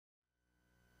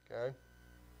Okay?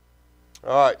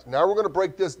 All right, now we're going to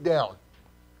break this down.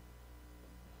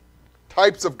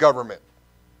 Types of government.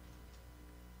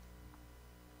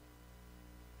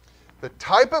 The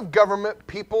type of government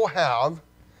people have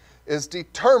is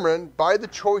determined by the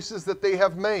choices that they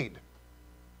have made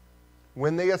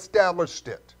when they established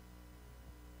it.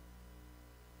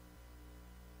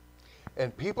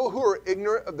 And people who are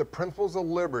ignorant of the principles of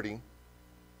liberty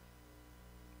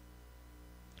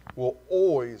will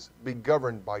always be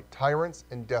governed by tyrants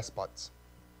and despots.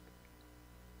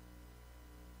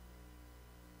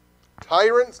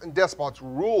 Tyrants and despots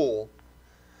rule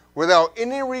without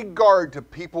any regard to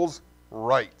people's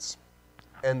rights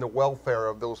and the welfare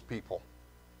of those people.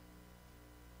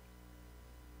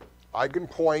 I can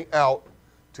point out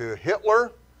to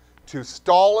Hitler, to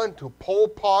Stalin, to Pol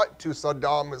Pot, to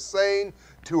Saddam Hussein,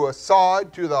 to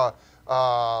Assad, to the,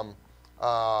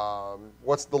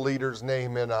 what's the leader's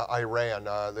name in Iran?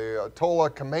 The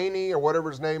Ayatollah Khamenei, or whatever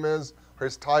his name is, or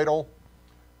his title.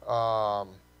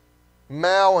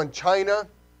 Mao in China.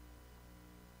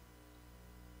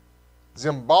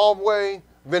 Zimbabwe,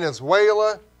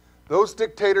 Venezuela. Those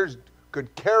dictators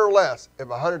could care less if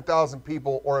 100,000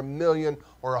 people or 1 million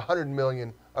or 100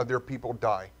 million of their people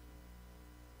die.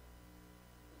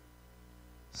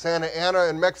 Santa Anna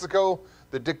in Mexico,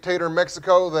 the dictator in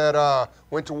Mexico that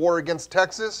went to war against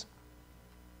Texas,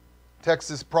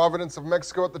 Texas Providence of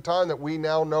Mexico at the time that we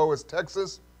now know as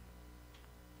Texas,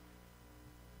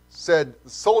 said the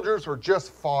soldiers were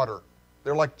just fodder.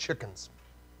 They're like chickens.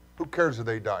 Who cares if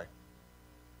they die?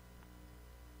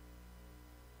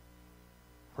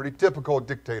 Pretty typical of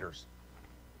dictators.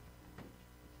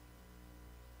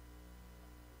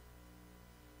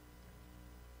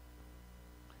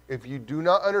 If you do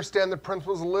not understand the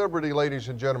principles of liberty, ladies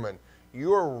and gentlemen,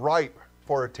 you are ripe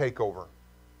for a takeover.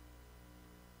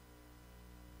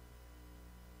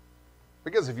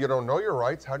 Because if you don't know your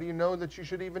rights, how do you know that you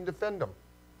should even defend them?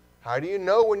 How do you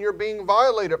know when you're being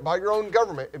violated by your own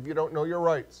government if you don't know your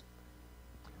rights?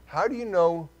 How do you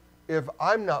know if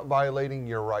I'm not violating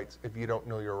your rights if you don't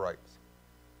know your rights?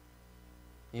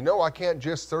 You know I can't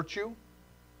just search you.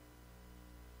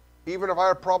 Even if I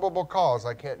have probable cause,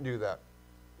 I can't do that.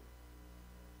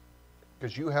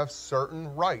 Because you have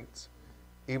certain rights,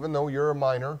 even though you're a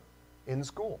minor in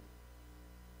school.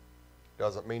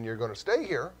 Doesn't mean you're going to stay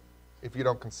here if you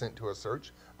don't consent to a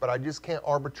search, but I just can't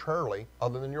arbitrarily,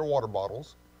 other than your water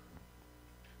bottles,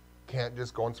 can't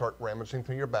just go and start rummaging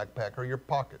through your backpack or your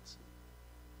pockets.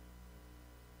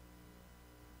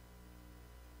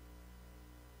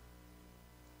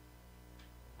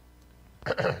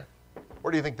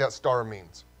 What do you think that star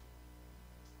means?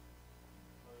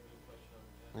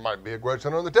 Might be a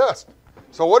question on the test.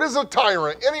 So what is a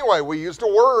tyrant? Anyway, we used a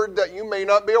word that you may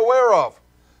not be aware of.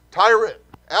 Tyrant,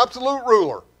 absolute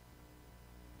ruler.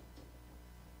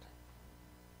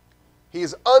 He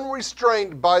is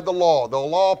unrestrained by the law. The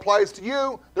law applies to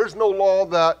you. There's no law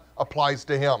that applies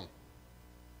to him.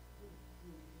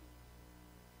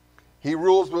 He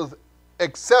rules with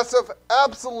excessive,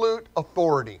 absolute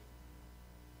authority.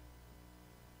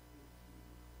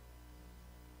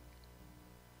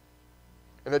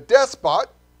 And a despot,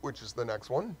 which is the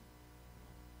next one,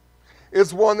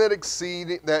 is one that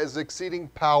is exceeding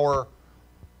power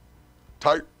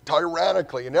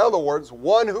tyrannically. In other words,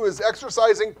 one who is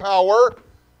exercising power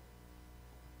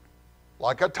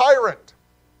like a tyrant.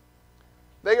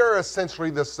 They are essentially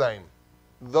the same,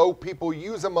 though people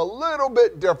use them a little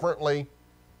bit differently.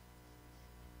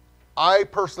 I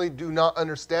personally do not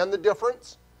understand the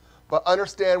difference, but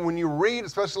understand when you read,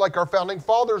 especially like our founding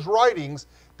fathers' writings,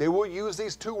 they will use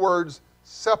these two words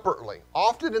separately,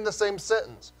 often in the same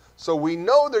sentence. So we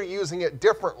know they're using it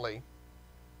differently.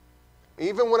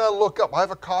 Even when I look up, I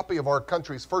have a copy of our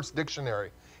country's first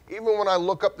dictionary. Even when I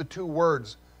look up the two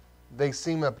words, they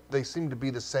seem to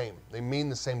be the same. They mean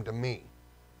the same to me.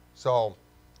 So,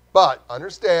 but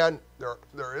understand,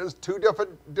 there is two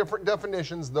different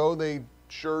definitions, though they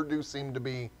sure do seem to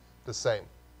be the same.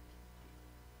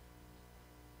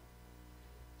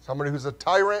 Somebody who's a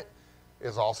tyrant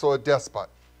is also a despot.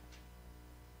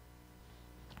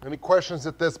 Any questions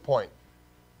at this point?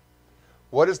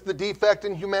 What is the defect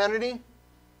in humanity?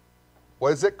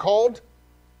 What is it called?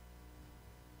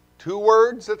 Two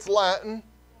words, it's Latin.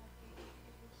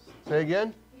 Say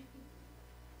again? I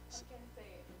can't say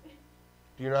it.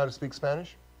 Do you know how to speak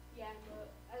Spanish? Yeah,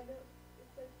 I know.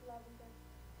 It's like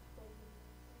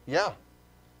Yeah.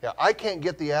 Yeah, I can't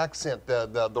get the accent,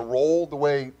 the roll, the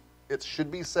way it should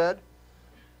be said,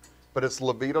 but it's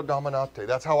libido dominante.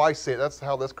 That's how I say it. That's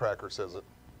how this cracker says it.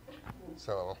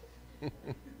 So,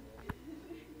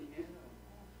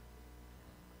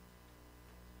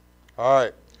 all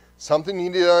right. Something you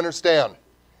need to understand.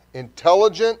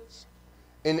 Intelligence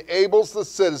enables the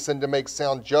citizen to make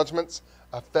sound judgments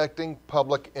affecting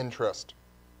public interest.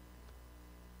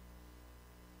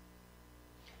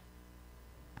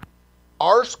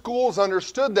 Our schools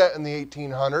understood that in the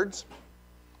 1800s,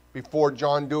 before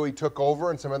John Dewey took over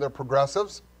and some other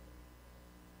progressives.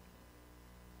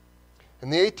 In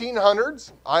the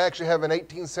 1800s, I actually have an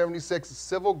 1876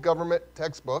 civil government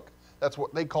textbook. That's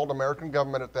what they called American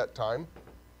government at that time.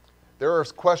 There are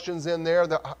questions in there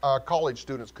that college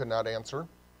students could not answer.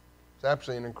 It's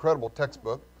actually an incredible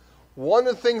textbook. One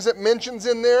of the things it mentions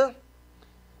in there,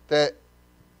 that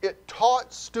it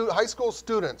taught high school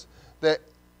students that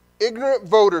ignorant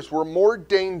voters were more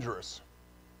dangerous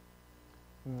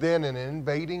than an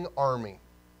invading army.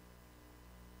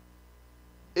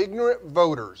 Ignorant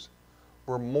voters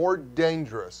were more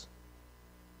dangerous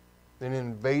than an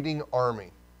invading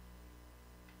army.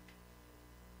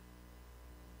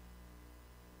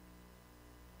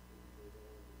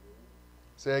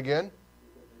 Say again?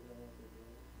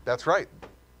 That's right.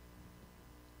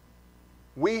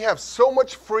 We have so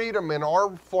much freedom in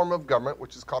our form of government,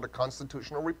 which is called a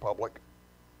constitutional republic,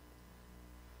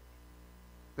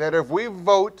 that if we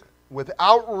vote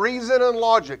without reason and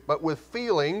logic, but with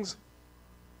feelings,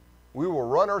 we will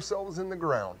run ourselves in the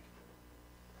ground.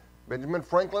 Benjamin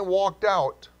Franklin walked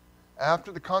out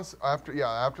after the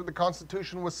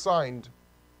Constitution was signed,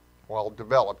 well,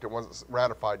 developed, it wasn't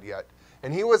ratified yet,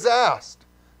 and he was asked,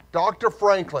 Dr.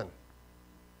 Franklin,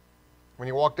 when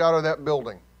he walked out of that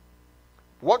building,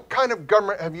 what kind of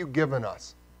government have you given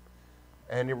us?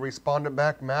 And he responded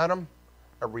back, Madam,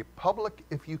 a republic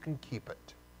if you can keep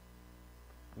it.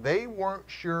 They weren't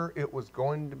sure it was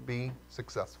going to be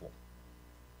successful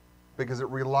because it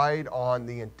relied on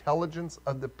the intelligence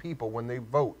of the people when they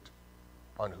vote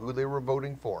on who they were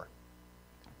voting for.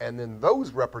 And then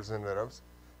those representatives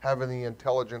having the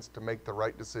intelligence to make the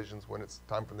right decisions when it's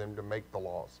time for them to make the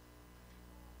laws.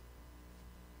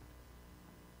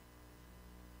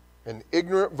 An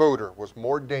ignorant voter was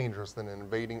more dangerous than an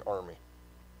invading army.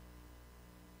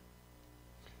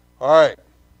 All right.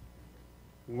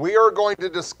 We are going to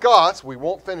discuss, we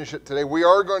won't finish it today, we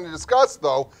are going to discuss,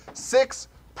 though, 6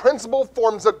 principal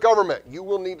forms of government. You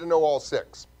will need to know all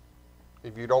 6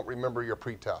 if you don't remember your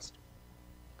pretest.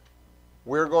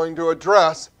 We're going to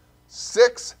address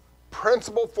 6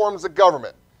 principal forms of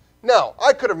government. Now,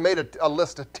 I could have made a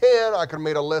list of 10, I could have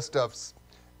made a list of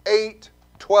 8,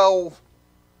 12,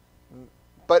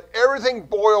 but everything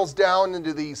boils down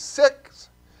into these 6,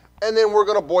 and then we're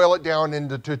going to boil it down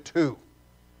into 2.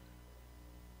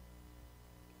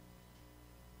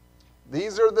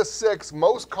 These are the 6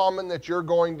 most common that you're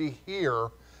going to hear.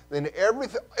 Then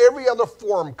every other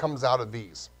form comes out of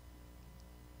these.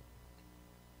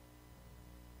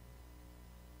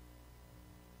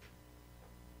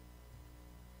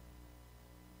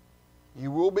 You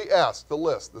will be asked to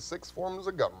list the 6 forms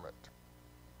of government.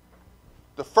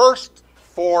 The first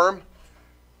form,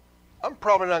 I'm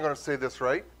probably not going to say this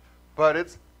right, but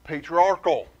it's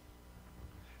patriarchal.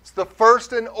 It's the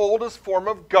first and oldest form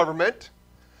of government.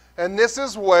 And this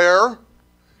is where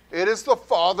it is the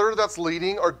father that's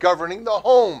leading or governing the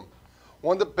home.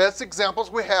 One of the best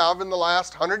examples we have in the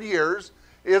last 100 years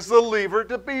is the Lever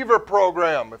to Beaver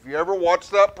program. If you ever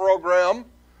watched that program,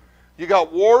 you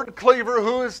got Ward Cleaver,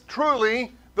 who is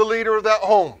truly the leader of that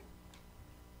home.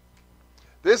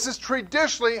 This is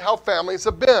traditionally how families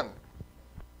have been.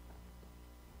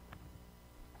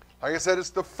 Like I said,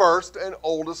 it's the first and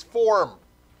oldest form.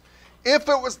 If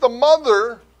it was the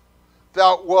mother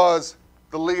that was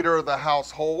the leader of the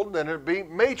household, then it would be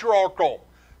matriarchal.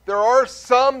 There are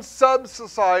some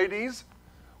sub-societies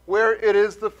where it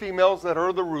is the females that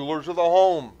are the rulers of the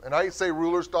home. And I say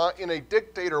rulers not in a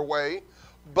dictator way,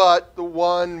 but the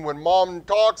one when mom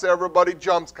talks, everybody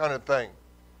jumps kind of thing.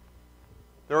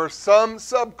 There are some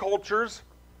subcultures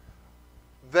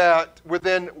that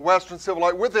within Western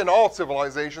civilization, within all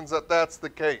civilizations, that's the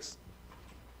case.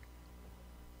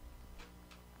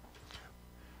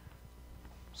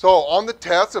 So on the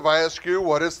test, if I ask you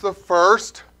what is the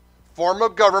first form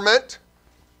of government,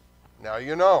 now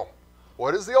you know.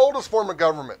 What is the oldest form of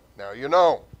government? Now you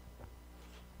know.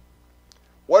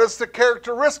 What is the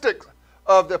characteristic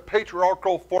of the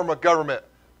patriarchal form of government?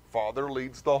 Father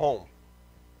leads the home.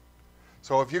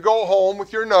 So if you go home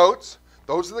with your notes,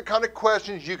 those are the kind of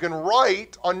questions you can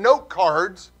write on note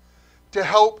cards to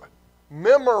help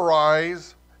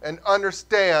memorize and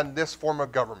understand this form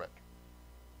of government.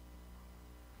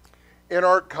 In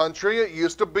our country,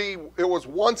 it was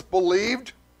once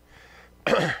believed,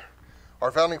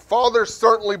 our founding fathers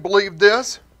certainly believed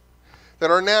this, that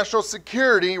our national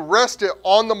security rested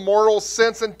on the moral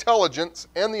sense intelligence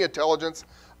and the intelligence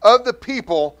of the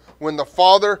people when the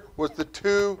father was the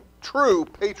true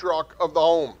patriarch of the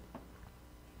home.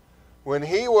 When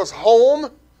he was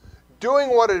home, doing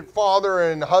what a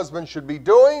father and husband should be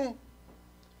doing,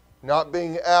 not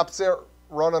being absent,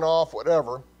 running off,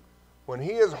 whatever. When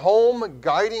he is home,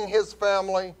 guiding his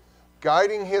family,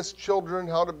 guiding his children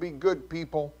how to be good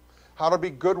people, how to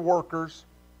be good workers,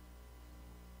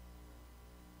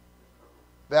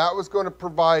 that was going to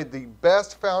provide the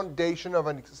best foundation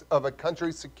of a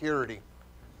country's security,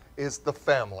 is the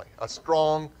family, a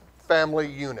strong family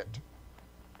unit.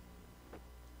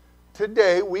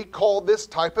 Today, we call this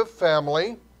type of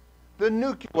family the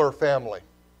nuclear family.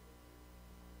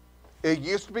 It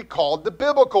used to be called the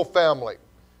biblical family.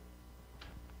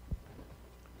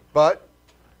 But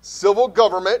civil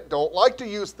government don't like to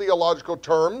use theological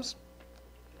terms,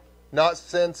 not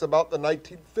since about the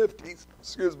 1950s,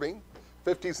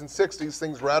 50s and 60s,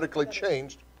 things radically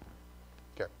changed.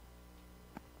 Okay.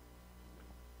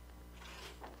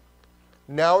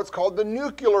 Now it's called the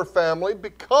nuclear family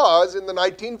because in the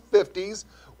 1950s,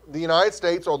 the United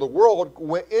States or the world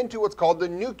went into what's called the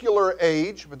nuclear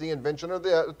age with the invention of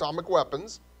the atomic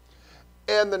weapons.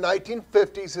 And the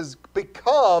 1950s has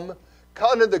become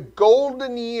kind of the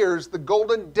golden years, the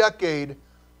golden decade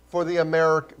for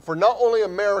for not only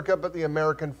America, but the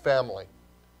American family.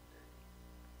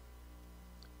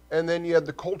 And then you had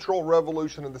the Cultural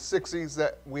Revolution in the 60s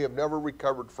that we have never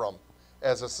recovered from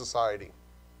as a society.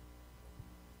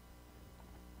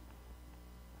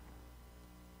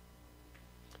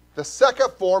 The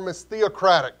second form is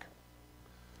theocratic.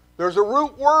 There's a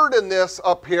root word in this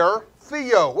up here,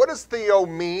 theo. What does theo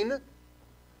mean?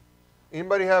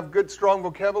 Anybody have good, strong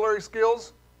vocabulary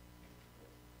skills?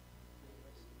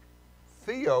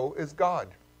 Theo is God.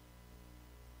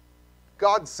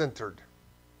 God-centered.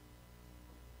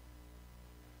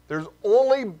 There's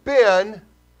only been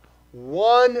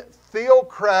one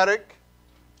theocratic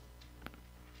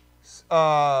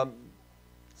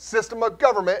system of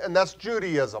government, and that's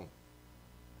Judaism.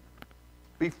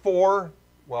 Before,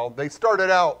 well, they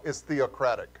started out as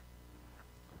theocratic.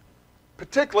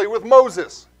 Particularly with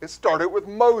Moses. It started with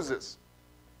Moses.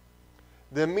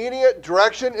 The immediate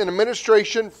direction and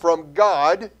administration from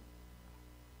God.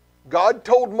 God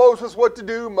told Moses what to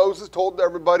do. Moses told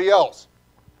everybody else.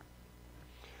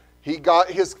 He got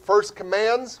his first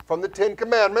commands from the Ten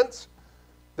Commandments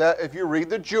that if you read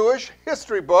the Jewish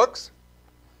history books,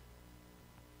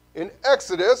 in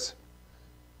Exodus,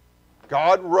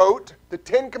 God wrote the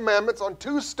Ten Commandments on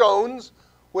 2 stones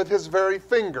with his very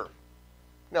finger.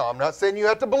 Now, I'm not saying you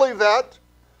have to believe that,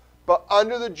 but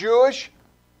under the Jewish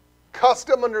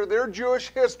custom, under their Jewish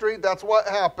history, that's what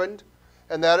happened,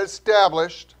 and that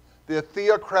established the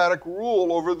theocratic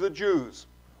rule over the Jews,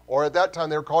 or at that time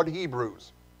they were called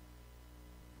Hebrews.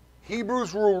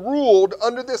 Hebrews were ruled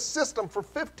under this system for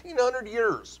 1,500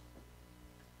 years.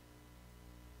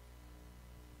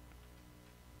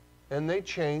 And they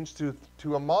changed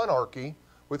to a monarchy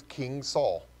with King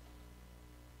Saul.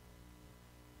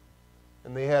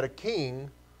 And they had a king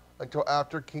until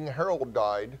after King Harold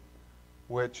died,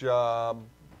 which I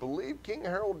believe King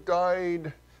Harold died,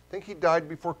 I think he died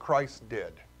before Christ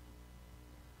did.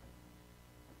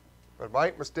 But if I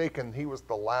ain't mistaken, he was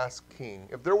the last king.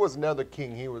 If there was another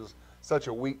king, he was such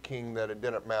a weak king that it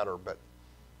didn't matter. But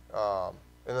and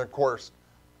then, of course,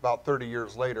 about 30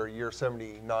 years later, year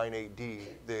 79 AD,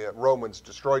 the Romans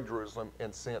destroyed Jerusalem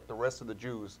and sent the rest of the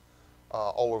Jews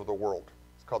all over the world.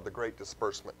 It's called the Great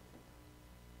Disbursement.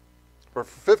 For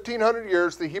 1,500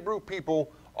 years, the Hebrew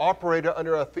people operated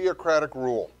under a theocratic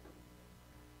rule.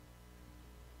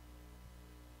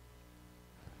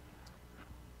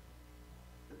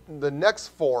 The next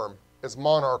form is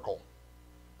monarchical.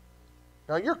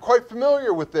 Now, you're quite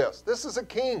familiar with this. This is a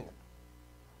king.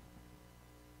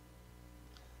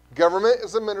 Government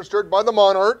is administered by the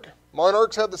monarch.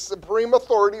 Monarchs have the supreme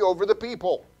authority over the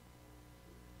people.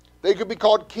 They could be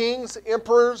called kings,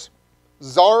 emperors,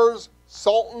 czars,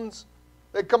 sultans.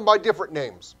 They come by different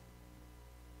names.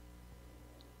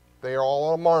 They are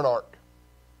all a monarch.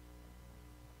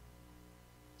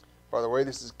 By the way,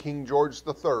 this is King George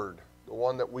III, the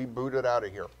one that we booted out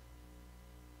of here.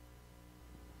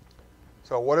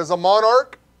 So what is a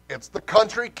monarch? It's the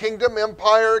country, kingdom,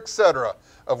 empire, etc.,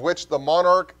 of which the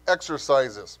monarch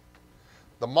exercises.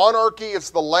 The monarchy is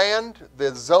the land,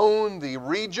 the zone, the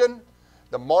region.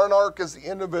 The monarch is the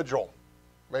individual.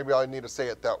 Maybe I need to say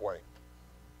it that way.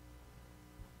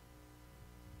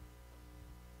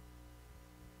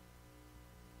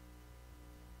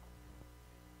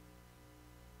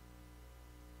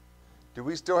 Do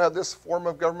we still have this form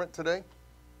of government today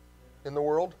in the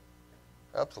world?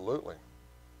 Absolutely.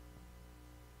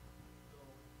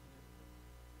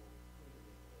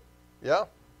 Yeah.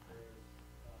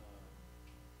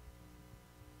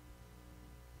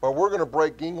 But we're going to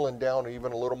break England down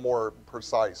even a little more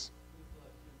precise.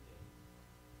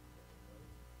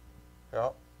 Yeah.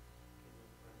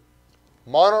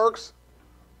 Monarchs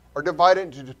are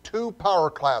divided into two power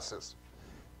classes,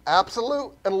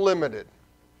 absolute and limited.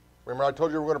 Remember I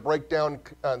told you we're going to break down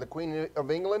the Queen of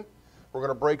England? We're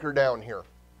going to break her down here.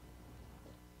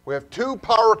 We have two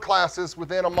power classes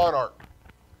within a monarch,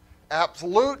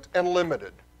 absolute and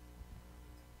limited.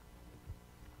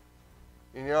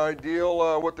 Any idea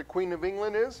what the Queen of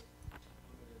England is?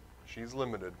 She's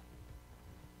limited.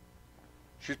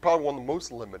 She's probably one of the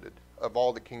most limited of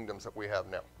all the kingdoms that we have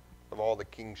now, of all the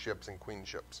kingships and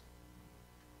queenships.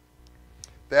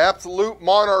 The absolute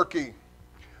monarchy.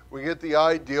 We get the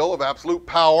ideal of absolute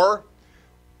power,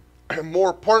 and more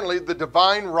importantly, the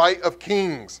divine right of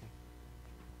kings.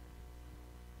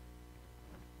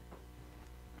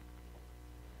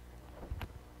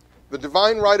 The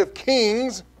divine right of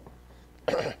kings,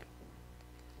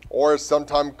 or is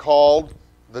sometimes called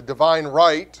the divine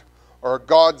right, or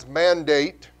God's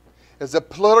mandate, is a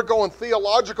political and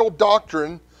theological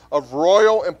doctrine of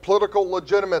royal and political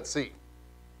legitimacy.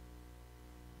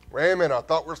 Wait a minute, I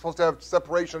thought we were supposed to have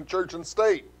separation of church and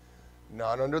state.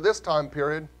 Not under this time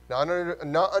period, not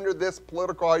under this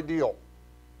political ideal.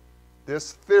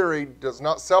 This theory does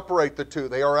not separate the two.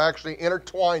 They are actually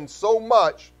intertwined so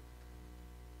much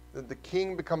that the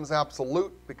king becomes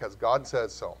absolute because God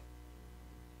says so.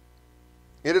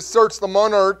 It asserts the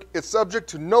monarch is subject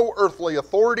to no earthly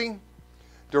authority,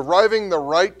 deriving the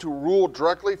right to rule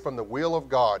directly from the will of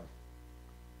God.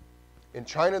 In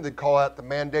China, they call that the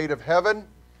mandate of heaven.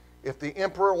 If the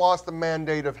emperor lost the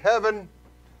mandate of heaven,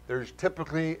 there's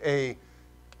typically a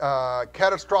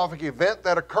catastrophic event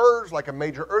that occurs, like a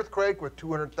major earthquake with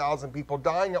 200,000 people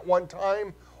dying at one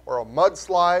time, or a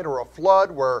mudslide or a flood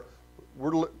where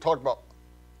we're talking about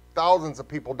thousands of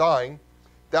people dying.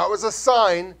 That was a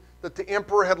sign that the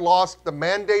emperor had lost the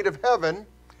mandate of heaven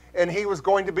and he was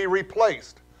going to be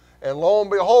replaced. And lo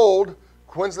and behold,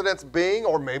 coincidence being,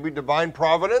 or maybe divine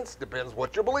providence, depends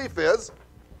what your belief is,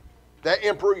 that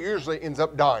emperor usually ends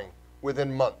up dying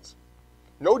within months.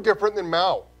 No different than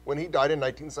Mao when he died in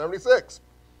 1976.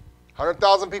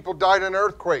 100,000 people died in an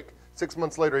earthquake. 6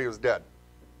 months later, he was dead.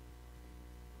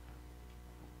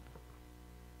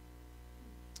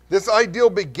 This ideal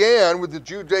began with in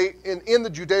the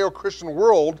Judeo-Christian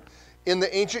world in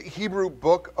the ancient Hebrew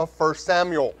book of 1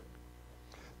 Samuel.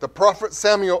 The prophet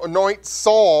Samuel anoints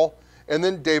Saul, and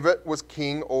then David was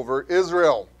king over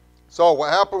Israel. So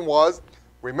what happened was,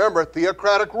 remember,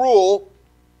 theocratic rule,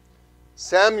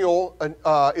 Samuel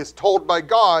is told by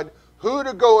God who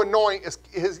to go anoint as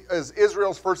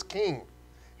Israel's first king.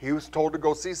 He was told to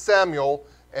go see Samuel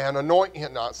and anoint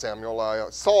him, not Samuel,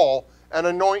 Saul, and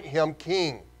anoint him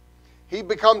king. He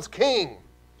becomes king.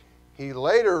 He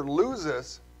later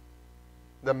loses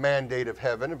the mandate of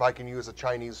heaven, if I can use a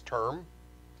Chinese term,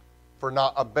 for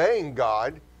not obeying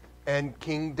God. And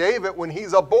King David, when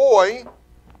he's a boy,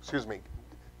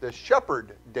 the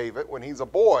shepherd David, when he's a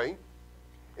boy,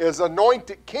 is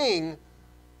anointed king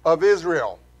of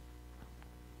Israel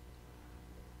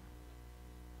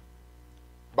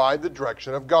by the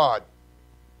direction of God.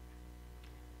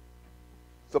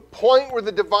 The point where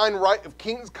the divine right of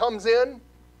kings comes in,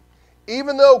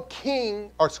 even though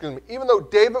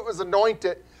David was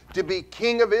anointed to be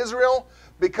king of Israel,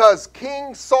 because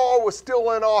King Saul was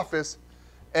still in office,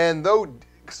 and though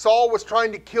Saul was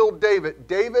trying to kill David,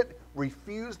 David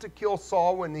refused to kill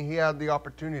Saul when he had the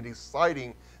opportunity,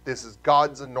 citing this is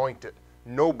God's anointed.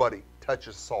 Nobody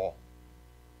touches Saul.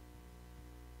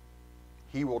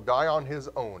 He will die on his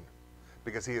own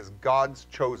because he is God's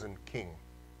chosen king.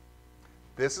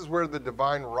 This is where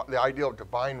the idea of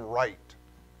divine right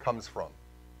comes from.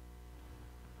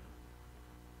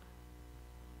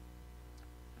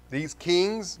 These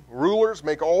kings, rulers,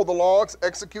 make all the laws,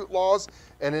 execute laws,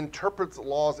 and interpret the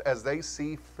laws as they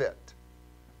see fit.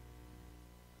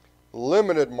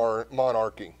 Limited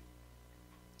monarchy.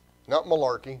 Not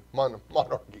malarkey,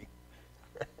 monarchy.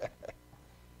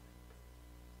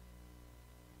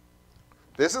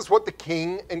 This is what the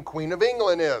King and Queen of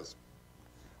England is.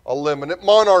 A limited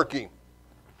monarchy.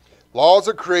 Laws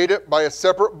are created by a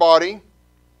separate body.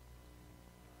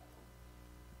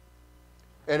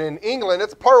 And in England,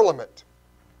 it's Parliament.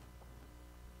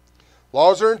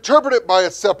 Laws are interpreted by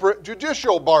a separate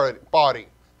judicial body.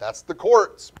 That's the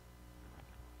courts.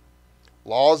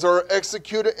 Laws are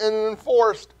executed and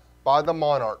enforced by the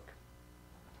monarch.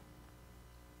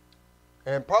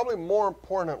 And probably more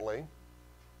importantly,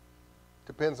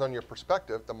 depends on your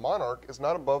perspective, the monarch is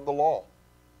not above the law.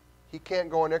 He can't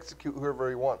go and execute whoever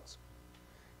he wants.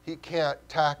 He can't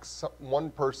tax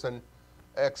one person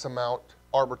X amount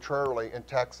arbitrarily and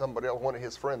tax somebody else, one of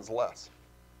his friends, less.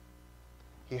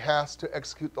 He has to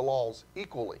execute the laws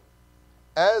equally,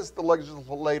 as the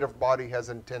legislative body has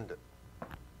intended.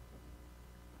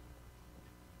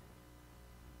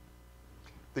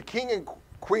 The King and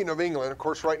Queen of England, of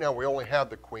course, right now we only have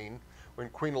the Queen. When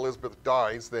Queen Elizabeth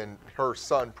dies, then her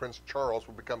son, Prince Charles,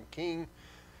 will become king.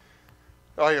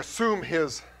 I assume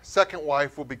his second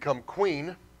wife will become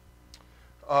queen.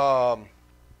 While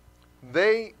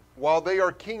they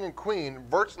are king and queen,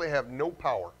 virtually have no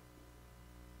power.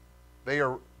 They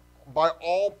are, by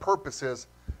all purposes,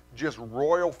 just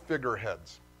royal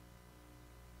figureheads.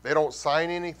 They don't sign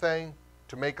anything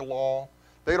to make a law.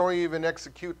 They don't even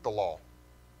execute the law.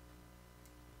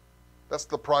 That's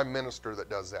the prime minister that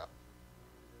does that.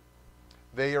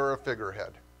 They are a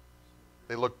figurehead.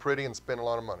 They look pretty and spend a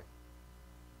lot of money.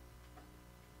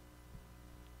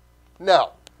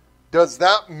 Now, does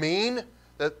that mean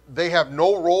that they have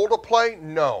no role to play?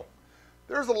 No.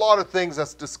 There's a lot of things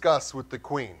that's discussed with the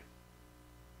Queen.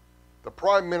 The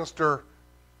Prime Minister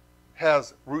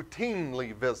has routine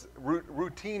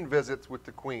visits with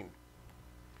the Queen.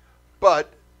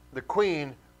 But the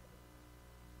Queen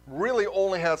really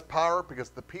only has power because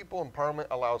the people in Parliament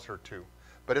allows her to.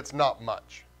 But it's not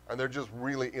much. And there just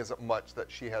really isn't much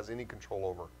that she has any control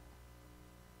over.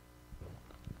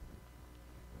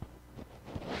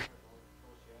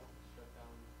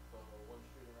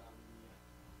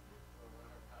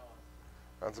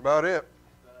 That's about it.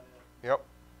 Yep.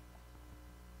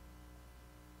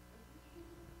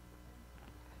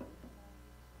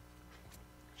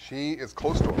 She is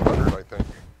close to 100, I think.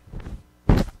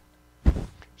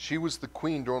 She was the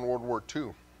queen during World War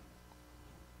II.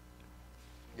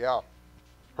 Yeah.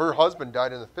 Her husband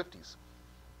died in the 50s.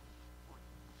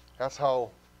 That's how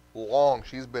long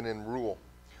she's been in rule.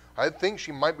 I think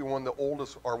she might be one of the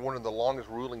oldest or one of the longest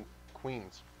ruling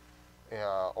queens.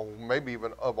 Or maybe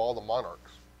even of all the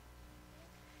monarchs.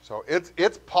 So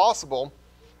it's possible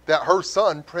that her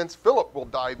son, Prince Philip, will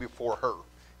die before her.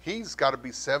 He's got to be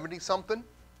 70-something.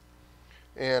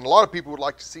 And a lot of people would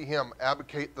like to see him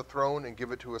abdicate the throne and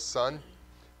give it to his son.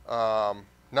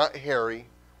 Not Harry,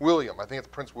 William. I think it's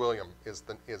Prince William is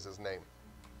his name.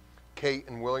 Kate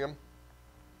and William.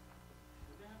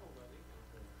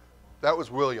 That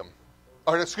was William.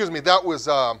 Or excuse me, that was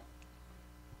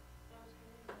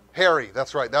Harry.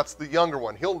 That's right. That's the younger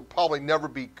one. He'll probably never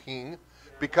be king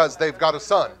because they've got a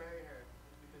son.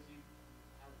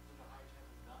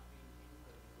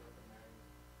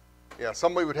 Yeah,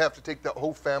 somebody would have to take that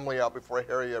whole family out before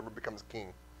Harry ever becomes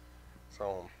king.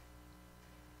 So,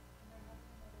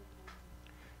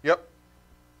 yep.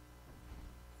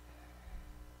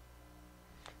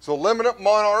 So legitimate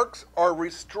monarchs are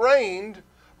restrained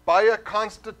by a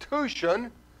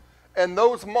constitution, and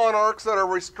those monarchs that are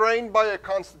restrained by a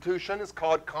constitution is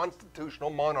called constitutional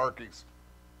monarchies.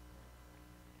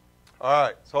 All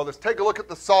right, so let's take a look at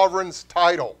the sovereign's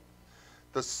title.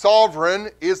 The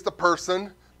sovereign is the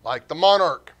person like the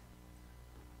monarch,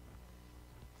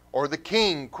 or the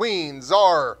king, queen,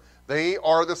 czar. They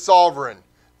are the sovereign.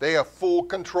 They have full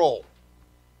control.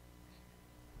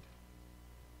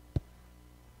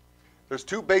 There's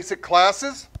two basic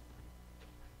classes,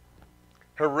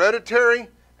 hereditary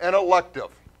and elective.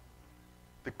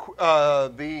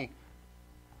 The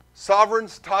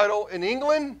sovereign's title in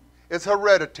England is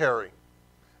hereditary.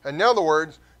 In other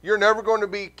words, you're never going to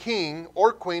be king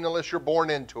or queen unless you're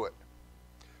born into it.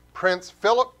 Prince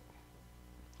Philip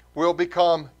will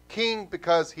become king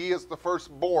because he is the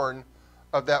firstborn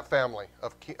of that family,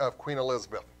 of Queen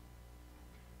Elizabeth.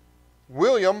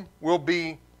 William will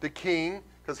be the king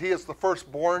because he is the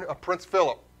firstborn of Prince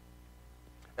Philip.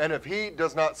 And if he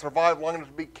does not survive long enough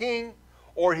to be king,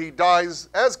 or he dies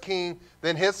as king,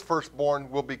 then his firstborn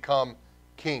will become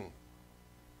king.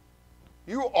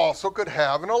 You also could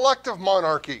have an elective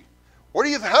monarchy.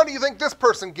 How do you think this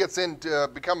person gets into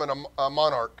becoming a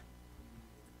monarch?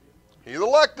 He's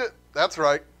elected. That's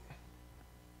right.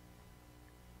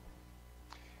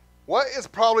 What is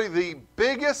probably the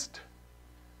biggest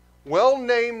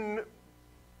well-named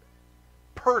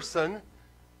person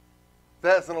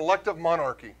that's an elective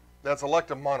monarchy? That's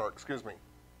elective monarch, excuse me.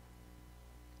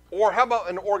 Or how about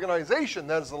an organization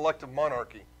that is elective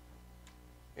monarchy?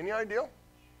 Any idea?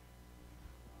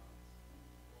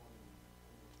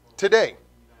 Today.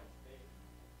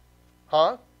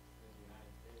 Huh?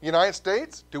 United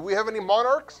States? Do we have any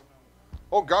monarchs?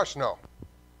 Oh gosh, no.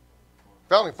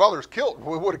 Founding fathers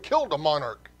we would have killed a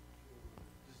monarch.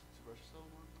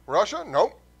 Russia?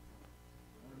 Nope.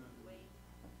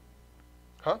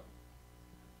 Huh?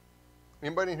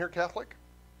 Anybody in here Catholic?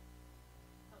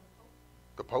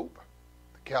 The Pope?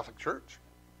 The Catholic Church?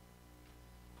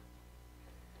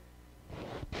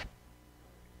 Let's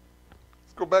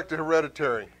go back to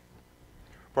hereditary.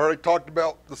 I've already talked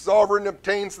about the sovereign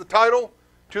obtains the title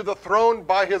to the throne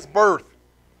by his birth.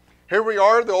 Here we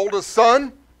are, the oldest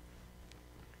son.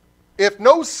 If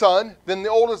no son, then the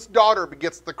oldest daughter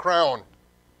begets the crown.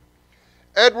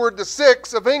 Edward VI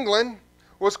of England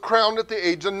was crowned at the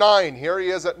age of 9. Here he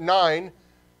is at 9,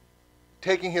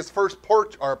 taking his first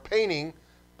painting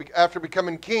after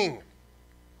becoming king.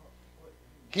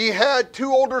 He had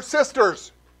 2 older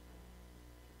sisters.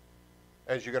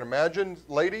 As you can imagine,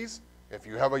 ladies, if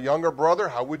you have a younger brother,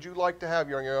 how would you like to have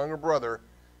your younger brother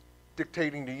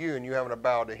dictating to you and you having to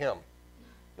bow to him?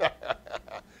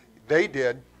 They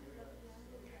did.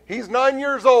 He's 9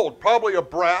 years old, probably a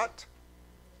brat.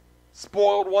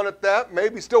 Spoiled one at that,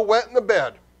 maybe still wet in the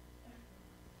bed.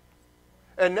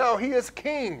 And now he is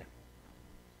king.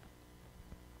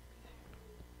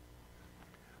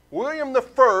 William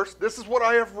I, this is what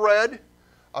I have read.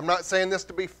 I'm not saying this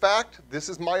to be fact. This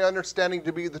is my understanding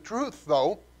to be the truth,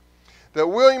 though. That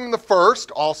William I,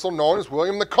 also known as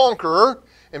William the Conqueror,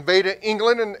 invaded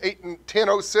England in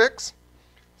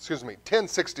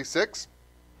 1066,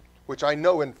 which I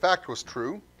know in fact was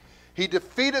true. He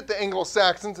defeated the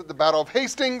Anglo-Saxons at the Battle of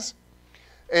Hastings,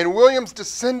 and William's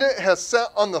descendant has sat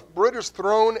on the British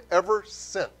throne ever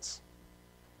since.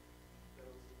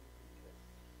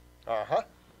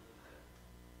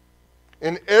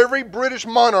 And every British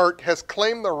monarch has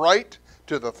claimed the right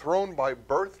to the throne by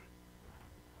birth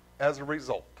as a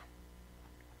result.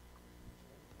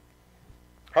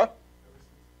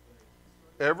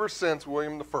 Ever since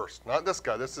William I. Not this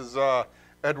guy. This is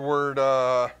Edward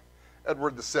VI.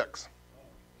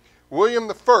 William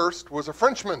I was a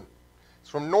Frenchman. He's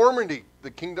from Normandy,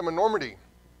 the Kingdom of Normandy.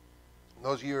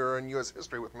 Those of you who are in U.S.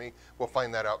 history with me will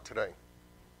find that out today.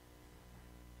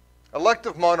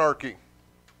 Elective monarchy.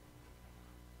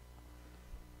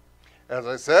 As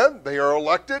I said, they are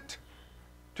elected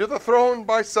to the throne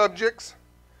by subjects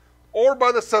or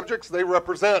by the subjects they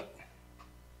represent.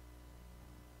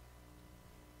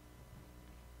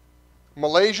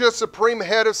 Malaysia's supreme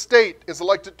head of state is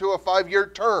elected to a 5-year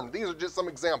term. These are just some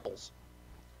examples.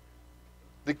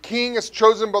 The king is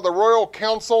chosen by the Royal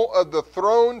Council of the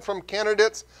Throne from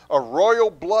candidates of royal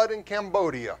blood in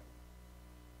Cambodia.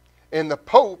 And the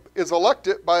Pope is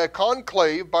elected by a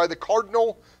conclave by the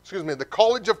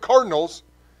College of Cardinals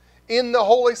in the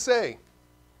Holy See.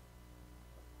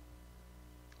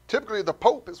 Typically, the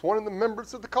Pope is one of the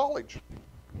members of the college.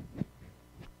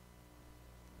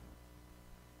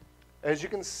 As you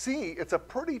can see, it's a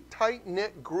pretty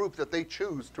tight-knit group that they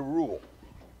choose to rule.